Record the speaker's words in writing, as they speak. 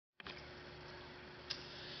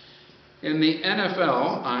In the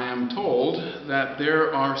NFL, I am told that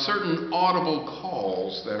there are certain audible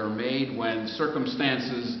calls that are made when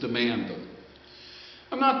circumstances demand them.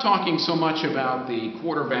 I'm not talking so much about the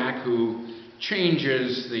quarterback who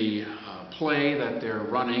changes the play that they're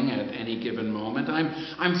running at any given moment.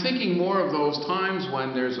 I'm thinking more of those times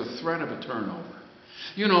when there's a threat of a turnover.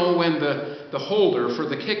 You know, when the holder for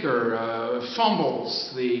the kicker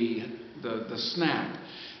fumbles the snap,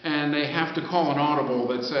 and they have to call an audible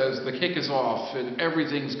that says the kick is off and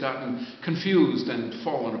everything's gotten confused and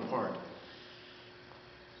fallen apart.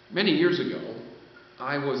 Many years ago,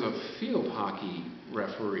 I was a field hockey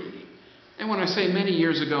referee. And when I say many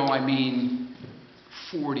years ago, I mean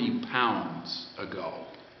 40 pounds ago.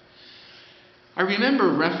 I remember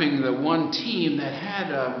reffing the one team that had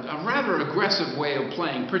a rather aggressive way of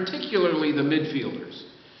playing, particularly the midfielders.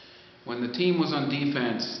 When the team was on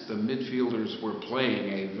defense, the midfielders were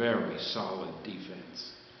playing a very solid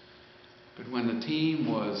defense. But when the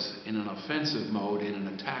team was in an offensive mode, in an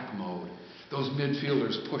attack mode, those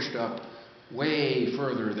midfielders pushed up way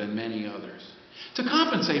further than many others. To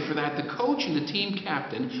compensate for that, the coach and the team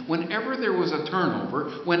captain, whenever there was a turnover,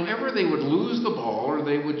 whenever they would lose the ball or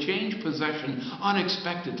they would change possession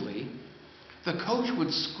unexpectedly, the coach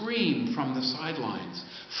would scream from the sidelines,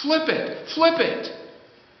 "Flip it! Flip it!"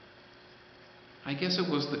 I guess it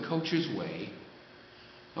was the coach's way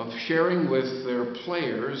of sharing with their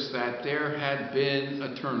players that there had been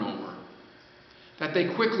a turnover, that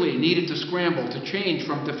they quickly needed to scramble to change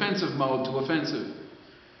from defensive mode to offensive,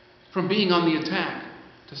 from being on the attack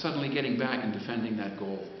to suddenly getting back and defending that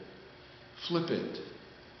goal. Flip it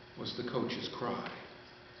was the coach's cry.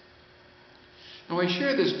 Now I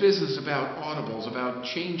share this business about audibles, about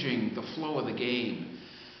changing the flow of the game,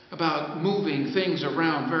 about moving things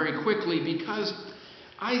around very quickly, because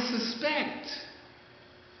I suspect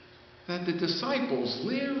that the disciples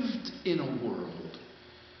lived in a world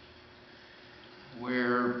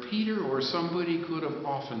where Peter or somebody could have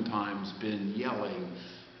oftentimes been yelling,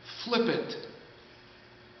 "Flip it."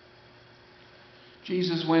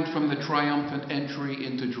 Jesus went from the triumphant entry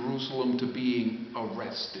into Jerusalem to being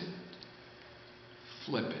arrested.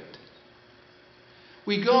 Flip it.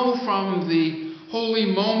 We go from the holy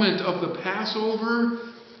moment of the Passover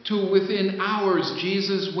to within hours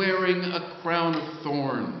Jesus wearing a crown of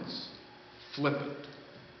thorns. Flip it.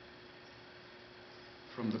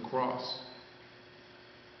 From the cross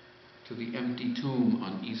to the empty tomb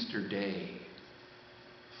on Easter Day.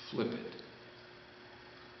 Flip it.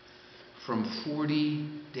 From 40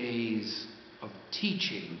 days of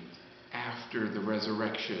teaching after the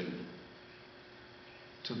resurrection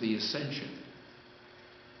to the ascension,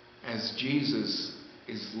 as Jesus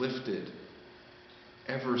is lifted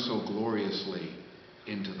ever so gloriously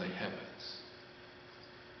into the heavens.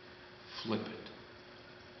 Flip it.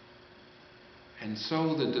 And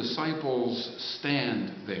so the disciples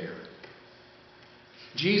stand there.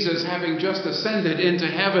 Jesus having just ascended into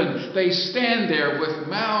heaven, they stand there with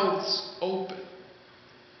mouths open,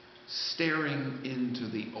 staring into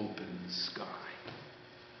the open sky.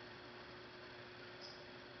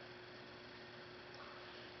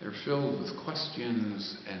 They're filled with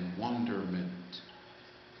questions and wonderment.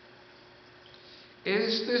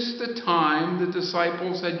 Is this the time, the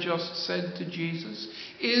disciples had just said to Jesus?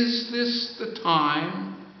 Is this the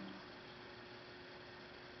time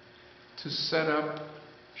to set up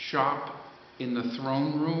shop in the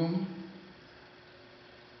throne room?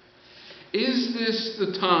 Is this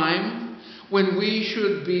the time when we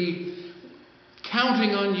should be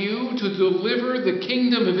counting on you to deliver the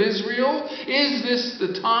kingdom of Israel? Is this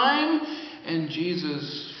the time? And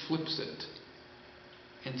Jesus flips it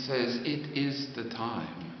and says, it is the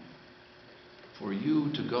time for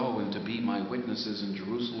you to go and to be my witnesses in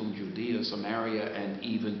Jerusalem, Judea, Samaria, and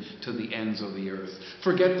even to the ends of the earth.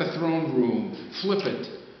 Forget the throne room. Flip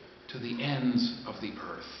it to the ends of the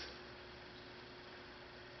earth.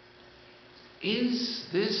 Is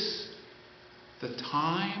this the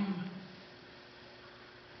time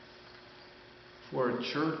for a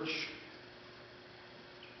church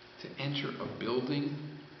to enter a building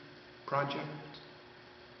project?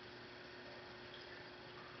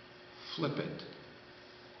 Flip it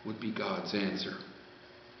would be God's answer.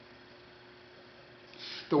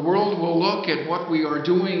 The world will look at what we are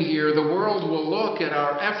doing here. The world will look at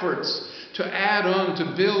our efforts to add on,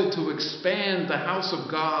 to build, to expand the house of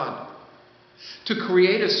God, to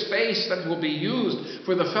create a space that will be used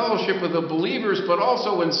for the fellowship of the believers, but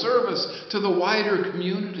also in service to the wider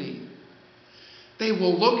community. They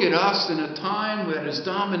will look at us in a time that is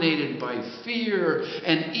dominated by fear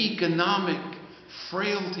and economic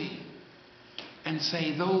frailty. and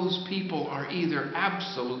say those people are either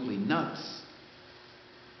absolutely nuts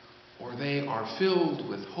or they are filled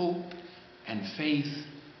with hope and faith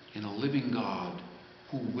in a living God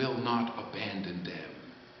who will not abandon them.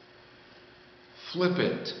 Flip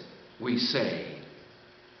it, we say.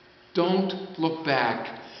 Don't look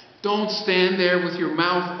back. Don't stand there with your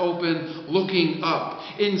mouth open, looking up.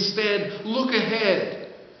 Instead, look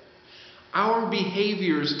ahead. Our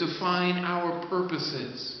behaviors define our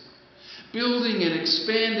purposes. Building and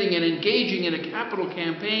expanding and engaging in a capital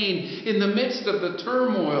campaign in the midst of the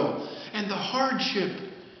turmoil and the hardship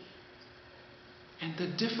and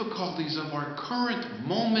the difficulties of our current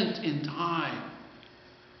moment in time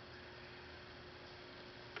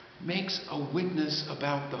makes a witness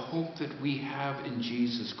about the hope that we have in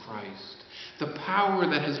Jesus Christ. The power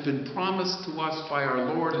that has been promised to us by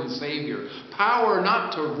our Lord and Savior. Power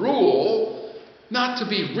not to rule, not to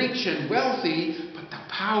be rich and wealthy, but the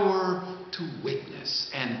power to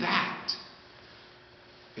witness. And that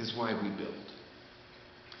is why we build.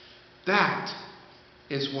 That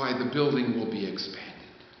is why the building will be expanded.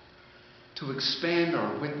 To expand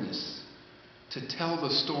our witness, to tell the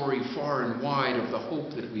story far and wide of the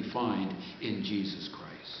hope that we find in Jesus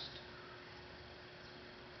Christ.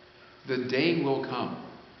 The day will come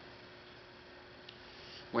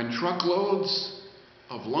when truckloads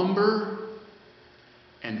of lumber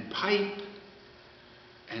and pipe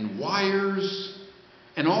and wires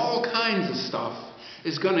and all kinds of stuff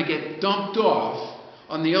is going to get dumped off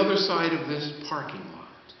on the other side of this parking lot.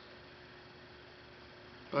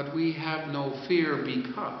 But we have no fear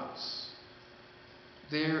because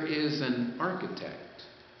there is an architect.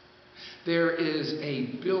 There is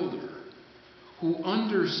a builder who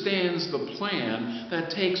understands the plan that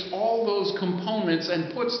takes all those components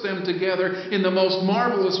and puts them together in the most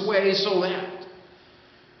marvelous way so that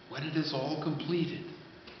when it is all completed,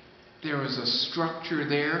 there is a structure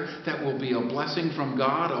there that will be a blessing from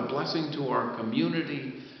God, a blessing to our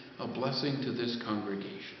community, a blessing to this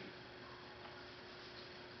congregation.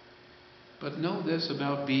 But know this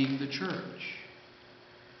about being the church.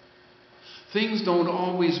 Things don't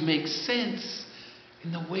always make sense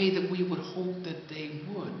in the way that we would hope that they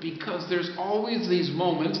would, because there's always these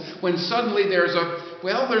moments when suddenly there's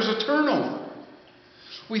a turnover.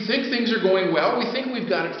 We think things are going well, we think we've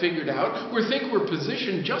got it figured out, we think we're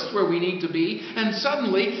positioned just where we need to be, and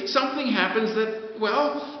suddenly something happens that,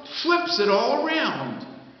 flips it all around.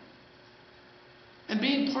 And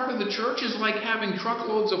being part of the church is like having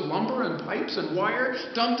truckloads of lumber and pipes and wire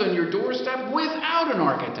dumped on your doorstep without an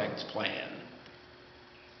architect's plan.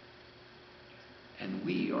 And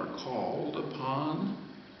we are called upon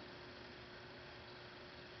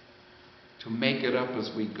to make it up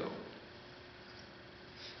as we go.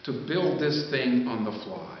 To build this thing on the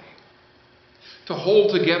fly. To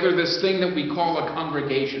hold together this thing that we call a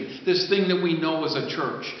congregation. This thing that we know as a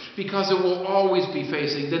church. Because it will always be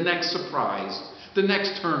facing the next surprise, the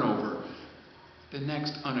next turnover, the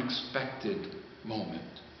next unexpected moment.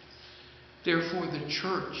 Therefore, the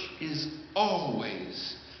church is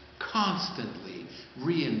always, constantly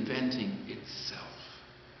reinventing itself.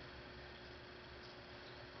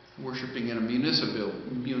 Worshipping in a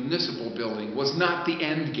municipal building was not the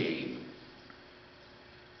end game.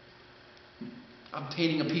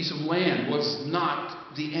 Obtaining a piece of land was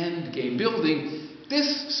not the end game. Building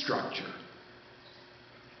this structure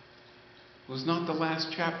was not the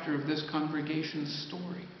last chapter of this congregation's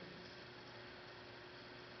story.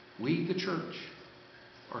 We, the church,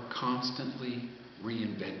 are constantly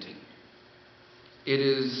reinventing. It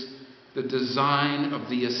is the design of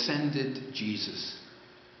the ascended Jesus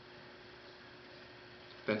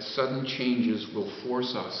that sudden changes will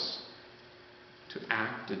force us to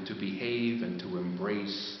act and to behave and to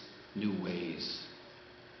embrace new ways,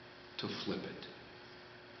 to flip it.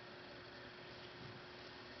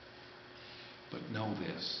 But know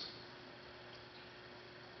this: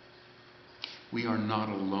 we are not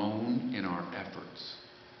alone in our efforts.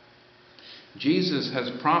 Jesus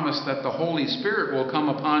has promised that the Holy Spirit will come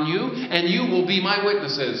upon you and you will be my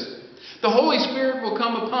witnesses. The Holy Spirit will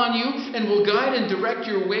come upon you and will guide and direct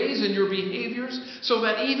your ways and your behaviors so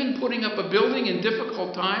that even putting up a building in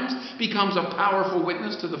difficult times becomes a powerful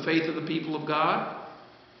witness to the faith of the people of God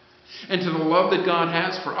and to the love that God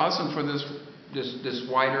has for us and for this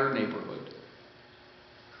wider neighborhood.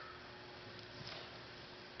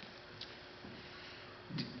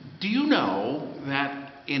 Do you know that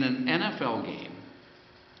in an NFL game,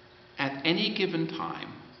 at any given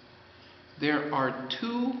time, there are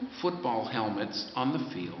 2 football helmets on the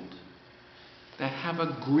field that have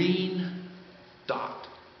a green dot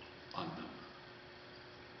on them?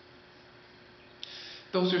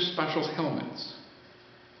 Those are special helmets.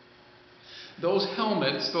 Those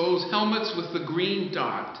helmets with the green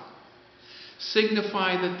dot,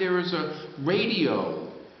 signify that there is a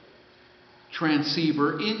radio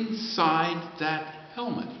transceiver inside that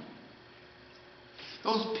helmet.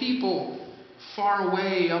 Those people far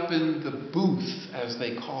away up in the booth, as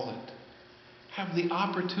they call it, have the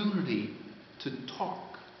opportunity to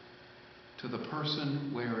talk to the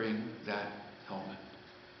person wearing that helmet.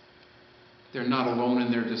 They're not alone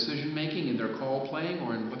in their decision making, in their call playing,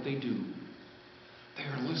 or in what they do. They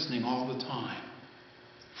are listening all the time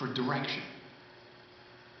for direction,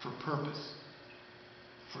 for purpose,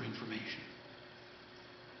 for information.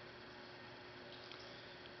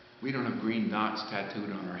 We don't have green dots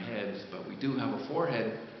tattooed on our heads, but we do have a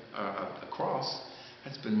forehead, a cross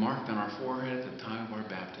that's been marked on our forehead at the time of our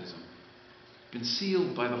baptism. Been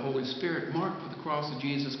sealed by the Holy Spirit, marked with the cross of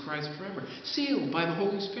Jesus Christ forever. Sealed by the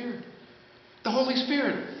Holy Spirit. The Holy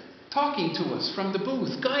Spirit talking to us from the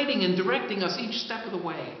booth, guiding and directing us each step of the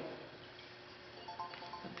way.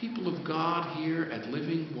 The people of God here at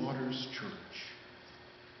Living Waters Church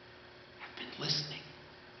have been listening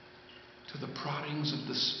to the proddings of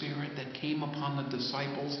the Spirit that came upon the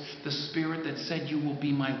disciples, the Spirit that said, "You will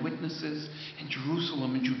be my witnesses in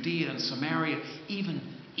Jerusalem and Judea and Samaria, even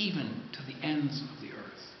to the ends of the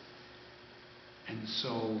earth." And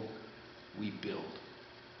so we build.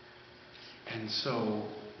 And so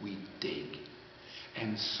we dig.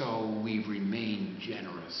 And so we remain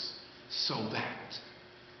generous, so that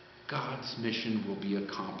God's mission will be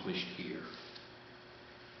accomplished here.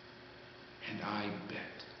 And I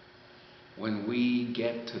bet when we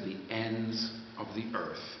get to the ends of the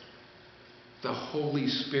earth, the Holy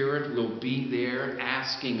Spirit will be there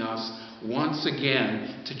asking us once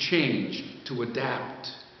again to change, to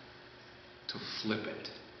adapt, to flip it.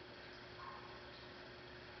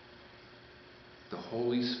 The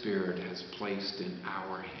Holy Spirit has placed in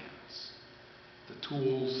our hands the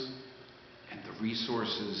tools and the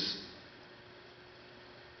resources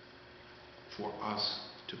for us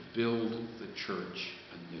to build the church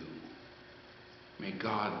anew. May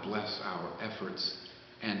God bless our efforts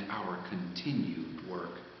and our continued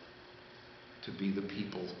work to be the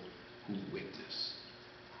people who witness.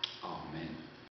 Amen.